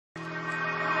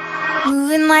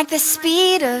moving like the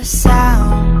speed of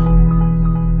sound.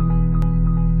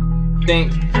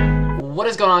 What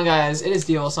is going on, guys? It is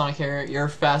DoL Sonic here, your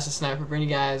fastest sniper, bringing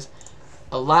you guys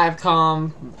a live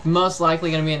comm, most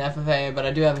likely going to be an FFA, but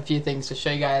I do have a few things to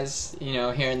show you guys,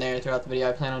 here and there throughout the video.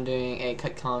 I plan on doing a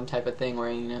cut comm type of thing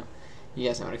where, you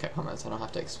guys know what a cut comm is, I don't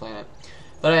have to explain it.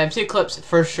 But I have two clips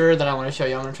for sure that I want to show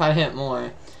you. I'm going to try to hit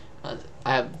more. I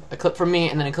have a clip from me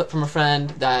and then a clip from a friend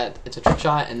that it's a trick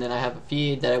shot, and then I have a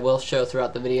feed that I will show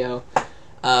throughout the video.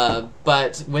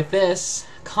 But with this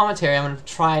commentary, I'm going to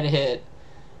try to hit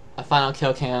a final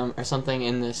kill cam or something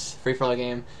in this free-for-all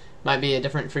game. Might be a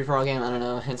different free-for-all game, I don't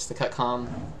know, hence the cut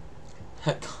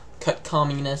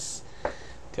comminess,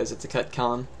 because it's a cut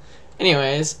comm.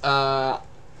 Anyways,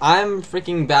 I'm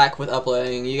freaking back with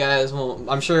uploading. You guys will,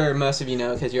 I'm sure most of you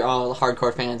know, because you're all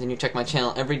hardcore fans and you check my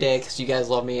channel every day because you guys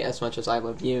love me as much as I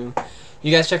love you.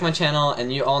 You guys check my channel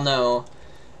and you all know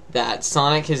that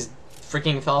Sonic has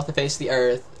freaking fell off the face of the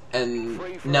earth. And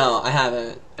no, I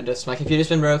haven't. My computer's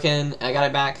been broken. I got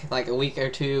it back like a week or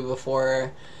two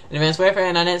before Advanced Warfare,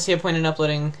 and I didn't see a point in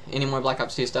uploading any more Black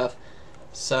Ops 2 stuff.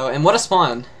 So, and what a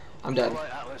spawn! I'm dead.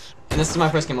 And this is my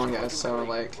first game on, guys, so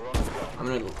like, I'm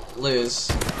gonna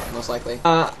lose, most likely.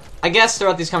 I guess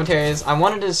throughout these commentaries, I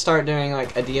wanted to start doing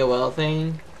like a DoL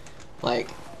thing, like,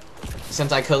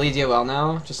 since I co-lead DoL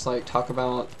now, just like talk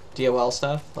about DoL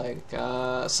stuff, like,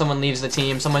 someone leaves the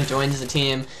team, someone joins the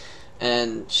team,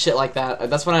 and shit like that.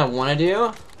 That's what I want to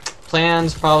do.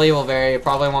 Plans probably will vary.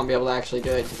 Probably won't be able to actually do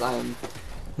it because I'm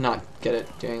not good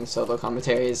at doing solo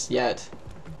commentaries yet.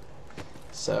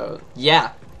 So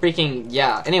yeah, freaking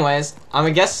yeah. Anyways, I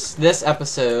guess this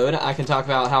episode I can talk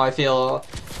about how I feel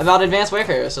about Advanced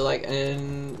Warfare. So like,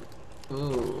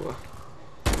 ooh,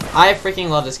 I freaking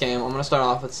love this game. I'm gonna start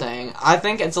off with saying I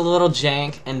think it's a little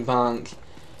jank and bunk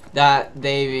that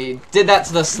they did that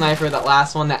to the sniper, that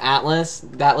last one, the Atlas.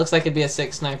 That looks like it'd be a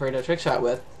sick sniper to trick shot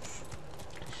with.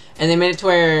 And they made it to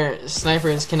where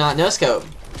snipers cannot no-scope.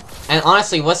 And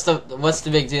honestly, what's the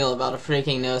big deal about a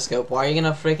freaking no-scope? Why are you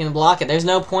gonna freaking block it? There's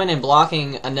no point in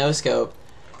blocking a no-scope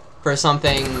for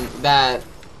something that,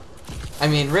 I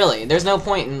mean, really, there's no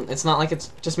point in, it's not like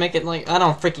it's, just make it like, I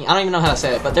don't even know how to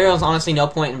say it, but there was honestly no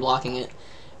point in blocking it.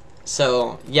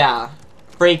 So, yeah.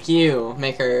 Break you,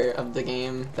 maker of the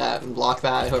game that blocked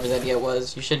that, whoever the idea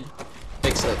was. You should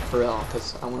fix it for real,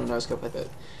 because I want to no-scope with it.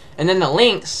 And then the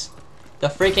links, the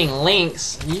freaking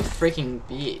links, you freaking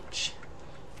bitch.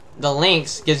 The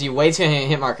links gives you way too many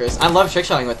hit markers. I love trick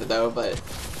shotting with it though, but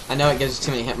I know it gives you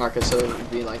too many hit markers, so it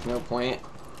would be like no point.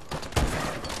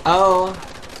 Oh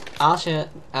shit.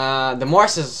 The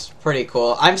Morse is pretty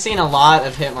cool. I'm seeing a lot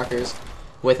of hit markers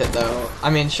with it though. I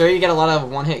mean, sure, you get a lot of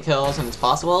one-hit kills, and it's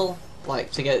possible,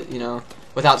 like, to get,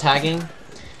 without tagging,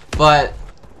 but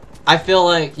I feel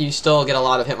like you still get a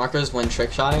lot of hit markers when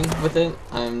trick shotting with it.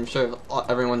 I'm sure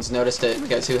everyone's noticed it,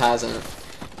 because who hasn't?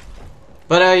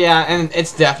 But yeah, and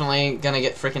it's definitely gonna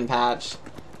get freaking patched.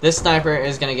 This sniper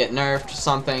is gonna get nerfed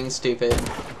something stupid,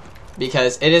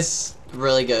 because it is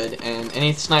really good, and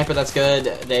any sniper that's good,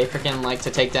 they freaking like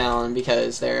to take down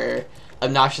because they're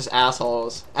obnoxious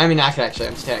assholes. I mean, I could actually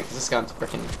understand, because this gun's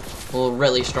freaking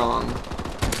really strong.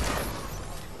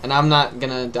 And I'm not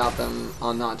gonna doubt them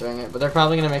on not doing it, but they're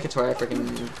probably gonna make it to where I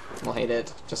freaking will hate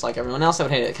it, just like everyone else that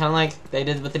would hate it. Kind of like they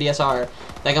did with the DSR.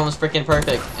 That gun was freaking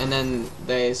perfect, and then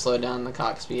they slowed down the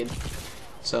cock speed.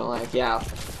 So, like, yeah.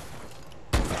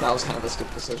 That was kind of a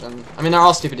stupid decision. I mean, they're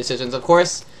all stupid decisions. Of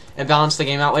course, it balanced the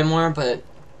game out way more, but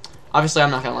obviously I'm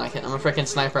not gonna like it. I'm a freaking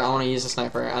sniper, I wanna use a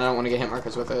sniper, and I don't wanna get hit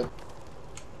markers with it.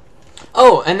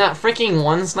 Oh, and that freaking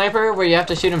one sniper where you have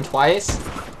to shoot him twice,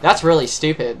 that's really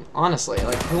stupid, honestly.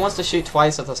 Like, who wants to shoot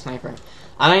twice with a sniper?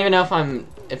 I don't even know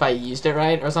if I used it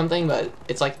right or something, but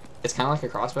it's like, it's kind of like a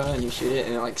crossbow, and you shoot it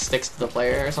and it like sticks to the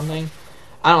player or something.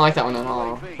 I don't like that one at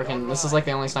all. Freaking, this is like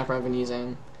the only sniper I've been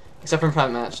using, except for in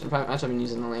private match. In private match I've been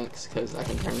using the links because I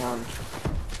can turn down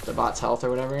the bot's health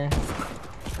or whatever,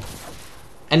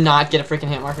 and not get a freaking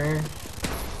hit marker.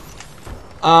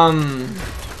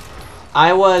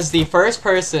 I was the first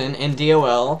person in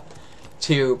DoL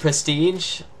to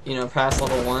prestige, pass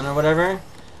level 1 or whatever.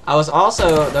 I was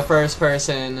also the first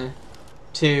person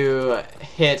to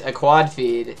hit a quad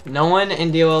feed. No one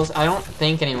in DoL's, I don't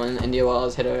think anyone in DoL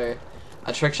has hit a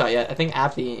trick shot yet. I think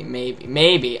Apathy,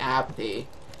 maybe Apathy.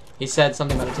 He said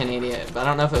something about a 1080, but I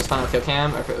don't know if it was final kill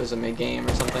cam or if it was a mid-game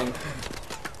or something.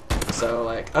 So,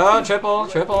 like, oh, triple.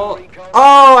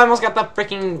 Oh, I almost got that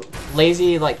freaking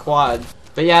lazy, like, quad.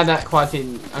 But yeah, that quad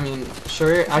feed, I mean,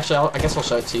 sure, actually, I guess I'll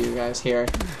show it to you guys here.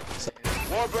 So.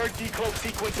 Warbird decloak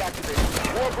sequence activated.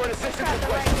 Warbird assistance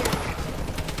requested.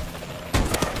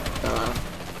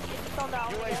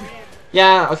 UAV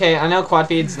Yeah, okay, I know quad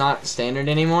feed's not standard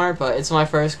anymore, but it's my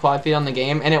first quad feed on the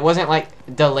game, and it wasn't, like,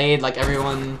 delayed like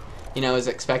everyone, you know, is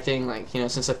expecting, like, you know,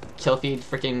 since a kill feed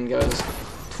freaking goes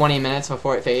 20 minutes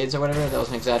before it fades or whatever. That was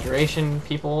an exaggeration,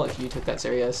 people. If you took that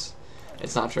serious,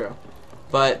 it's not true.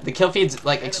 But the kill feed's,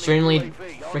 like, extremely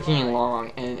freaking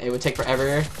long, and it would take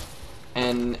forever,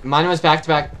 and mine was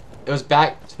back-to-back, it was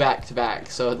back-to-back-to-back,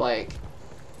 so, like,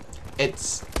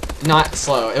 it's not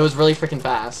slow. It was really freaking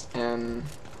fast, and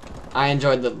I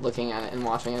enjoyed looking at it and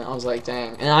watching it. I was like,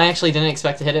 dang. And I actually didn't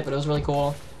expect to hit it, but it was really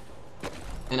cool.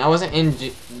 And I wasn't in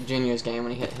Junior's game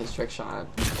when he hit his trick shot.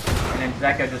 And then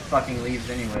Zeka just fucking leaves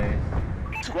anyway.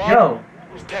 Squad, Yo!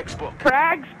 textbook.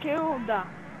 Frags killed. Oh.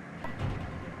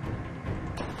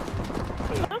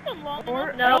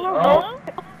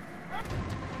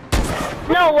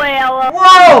 No way, Ella.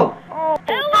 Whoa! Oh,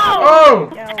 Oh!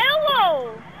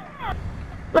 Ella.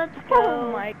 Let's go.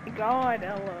 Oh my God,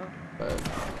 Ella. But,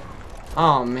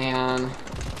 oh man.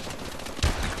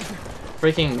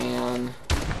 Freaking man.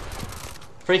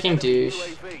 Freaking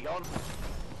douche.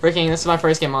 Freaking, this is my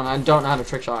first game on. I don't know how to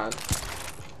trick shot.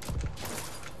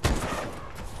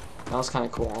 That was kind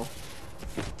of cool.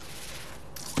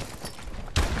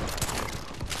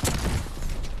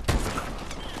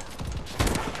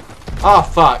 Oh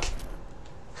fuck.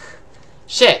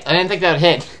 Shit, I didn't think that would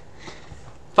hit.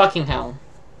 Fucking hell.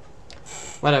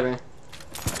 Whatever.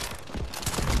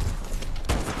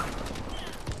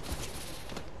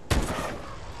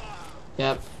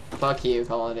 Yep. Fuck you,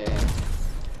 Call of Duty.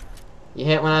 You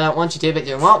hit when I don't want you to, but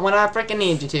you won't when I freaking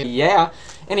need you to. Yeah.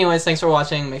 Anyways, thanks for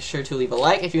watching. Make sure to leave a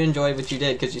like if you enjoyed what you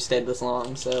did, because you stayed this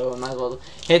long. So, might as well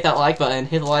hit that like button.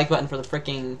 Hit the like button for the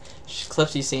freaking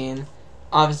clips you've seen.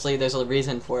 Obviously, there's a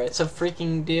reason for it. So,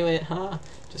 freaking do it, huh?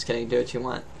 Just kidding. Do what you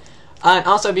want. And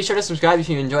also, be sure to subscribe if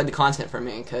you enjoyed the content from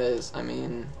me, because, I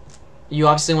mean, you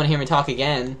obviously want to hear me talk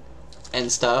again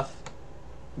and stuff.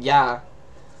 Yeah.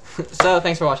 So,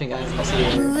 thanks for watching, guys. I'll see you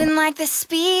later. Moving like the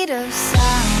speed of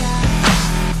sound.